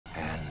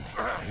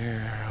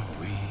Here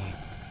we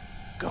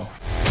go.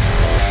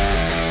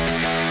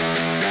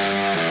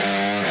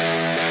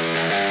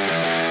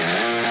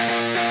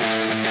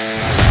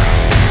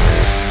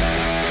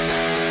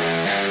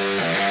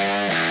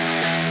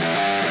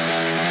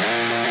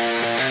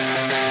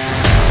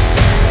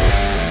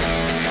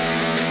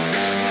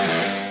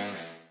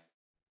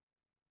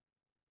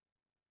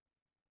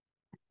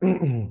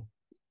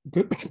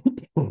 Good.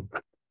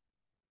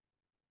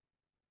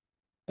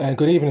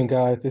 Good evening,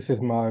 guys. This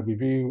is my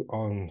review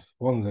on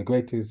one of the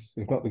greatest,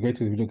 if not the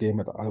greatest video game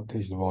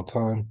adaptation of all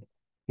time,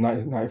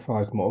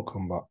 1995's Mortal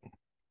Kombat.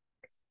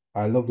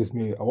 I love this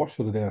movie. I watched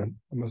it the other day on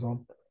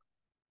Amazon.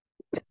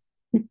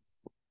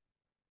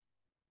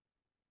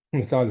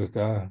 Nostalgia's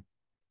there,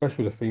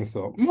 especially the theme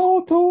song,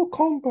 Mortal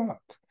Kombat.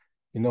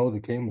 You know, the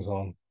game was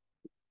on.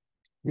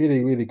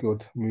 Really, really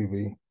good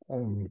movie.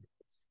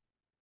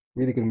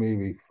 Really good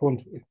movie.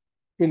 Fun.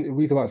 The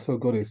reason why it's so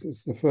good is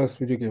it's the first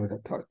video game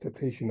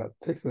adaptation that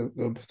takes the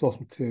source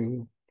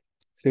material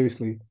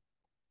seriously.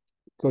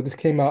 So this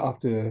came out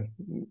after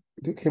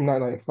it came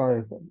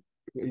 1995,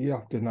 a year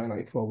after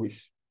 1994,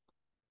 which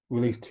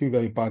released two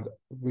very bad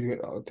video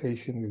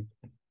adaptations with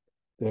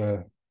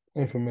the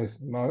infamous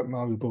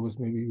Mario Brothers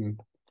movie with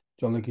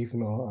John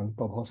Leguizamo and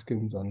Bob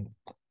Hoskins, and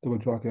they were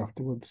directly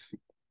afterwards.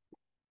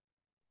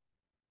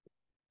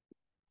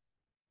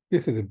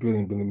 This is a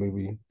brilliant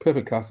movie.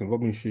 Perfect casting: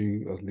 Robin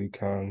Shou as Liu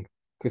Kang,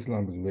 Chris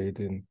Lambert as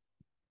Raiden,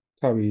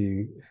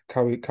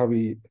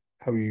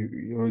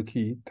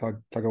 Haruyuki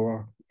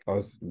Tagawa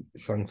as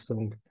Shang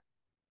Tsung,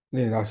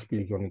 Lynn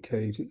Ashby, Johnny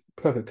Cage.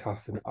 Perfect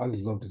casting. I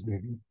love this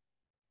movie.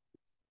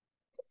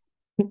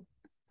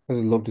 I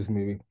love this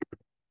movie.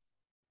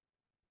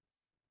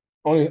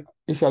 Only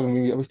issue of the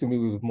movie, I wish the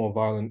movie was more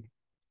violent.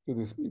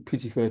 Because it's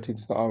PG-13,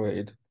 it's not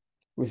R-rated.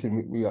 Wish the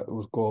movie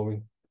was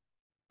gory.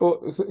 But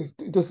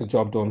it does the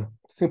job done.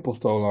 Simple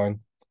storyline.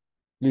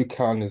 Liu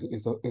Kang is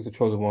the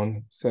chosen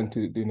one, sent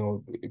to,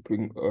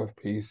 bring Earth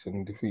peace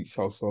and defeat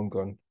Shao Tsung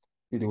and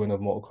be the winner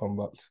of Mortal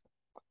Kombat.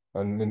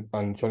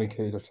 And Johnny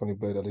Cage or Johnny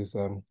Blade that is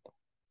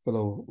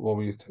fellow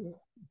warriors to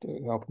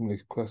help him in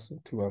his quest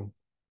to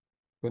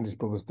avenge his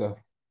brother's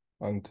death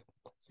and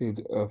save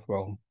the Earth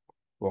realm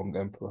from the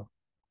Emperor.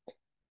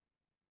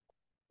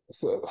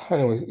 So,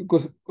 anyways,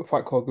 good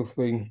fight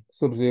choreography.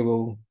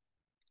 Sub-Zero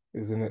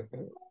is in it.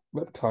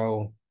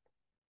 Reptile,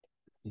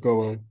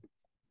 Goa.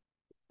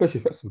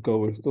 Especially effects of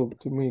Goa. Still,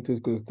 to me, it's as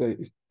good as they.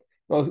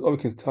 All we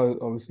can tell,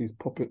 obviously, is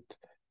puppet.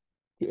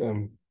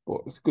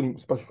 But it's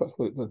good special effects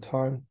for the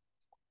time.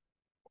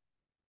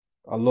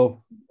 I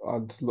love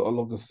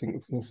the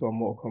theme song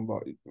Mortal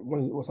Kombat.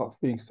 What's that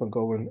theme song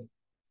going?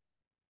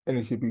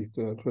 Energy Beast,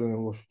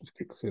 Adrenaline Rush just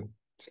kicks in,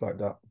 just like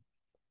that.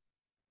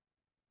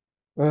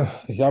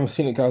 If you haven't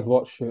seen it, guys,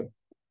 watch it.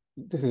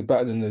 This is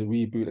better than the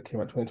reboot that came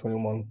out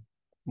 2021.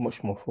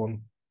 Much more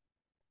fun.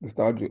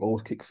 Nostalgia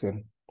always kicks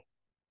in.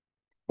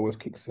 Always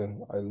kicks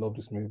in. I love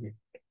this movie.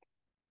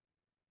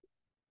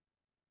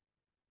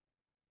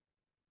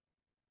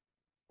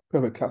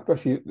 Perfect cast,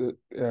 especially the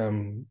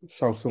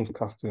Shao Tsung's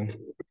casting.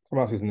 Come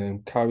out his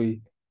name.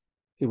 Kari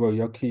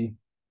Hiroyuki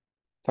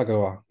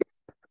Tagawa.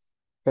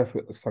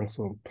 Perfect Shang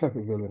Tsung.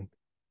 Perfect villain.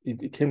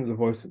 He came to the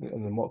voice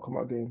in the Mortal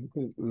Kombat game.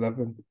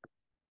 11.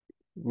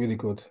 Really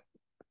good.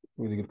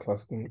 Really good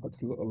casting. I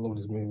love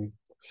this movie.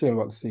 Shame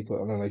about the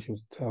sequel. Animation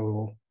was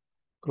terrible.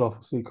 God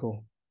awful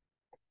sequel.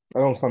 I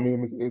don't understand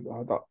movie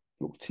that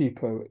looks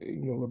cheaper, with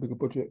a bigger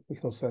budget.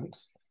 Makes no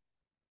sense.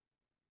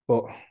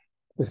 But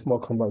this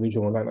Mortal Kombat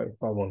Region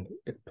 1995 one,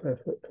 it's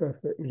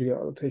perfect.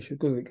 Video adaptation,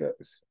 good as it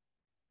gets.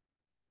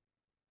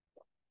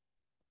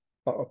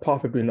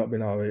 Apart from being not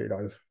being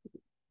R-rated,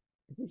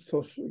 it's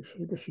such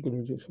a good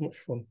movie, so much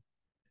fun.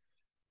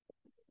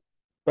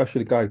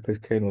 Especially the guy who plays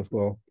Kano as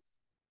well.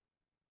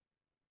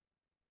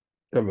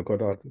 Never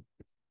got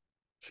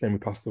shame he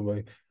passed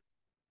away.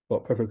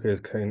 But perfect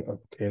as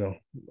Kano.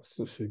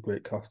 Such a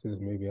great cast this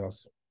movie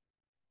has.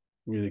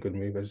 Really good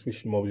movie. I just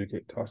wish more video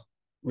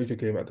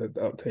game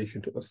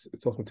adaptation took this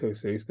source material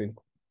seriously.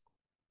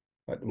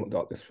 Like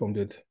that this film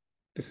did.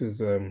 This is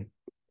no,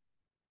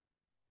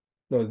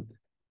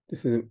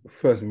 this is the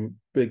first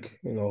big,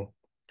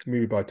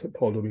 movie by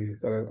Paul W.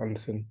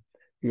 Anderson.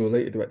 He will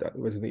later direct that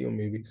Resident Evil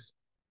movies.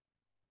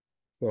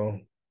 So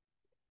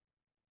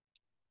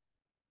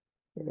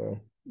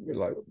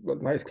like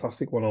nice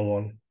classic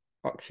one-on-one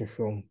action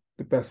film.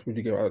 The best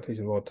video game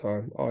adaptation of all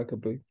time,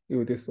 arguably.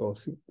 Either this or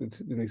the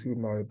new Super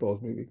Mario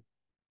Bros. Movie.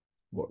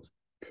 Was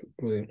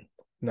brilliant.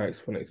 Nice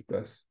fun at its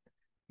best.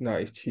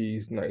 Nice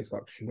cheese, nice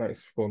action,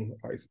 nice fun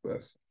at its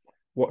best.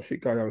 Watch it,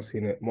 guys. I haven't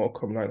seen it.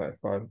 Mortal Kombat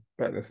 1995.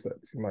 Better than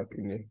Sex, in my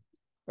opinion.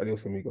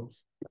 Adios, amigos.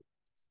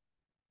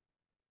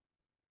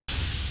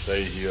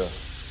 Stay here.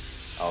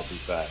 I'll be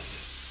back.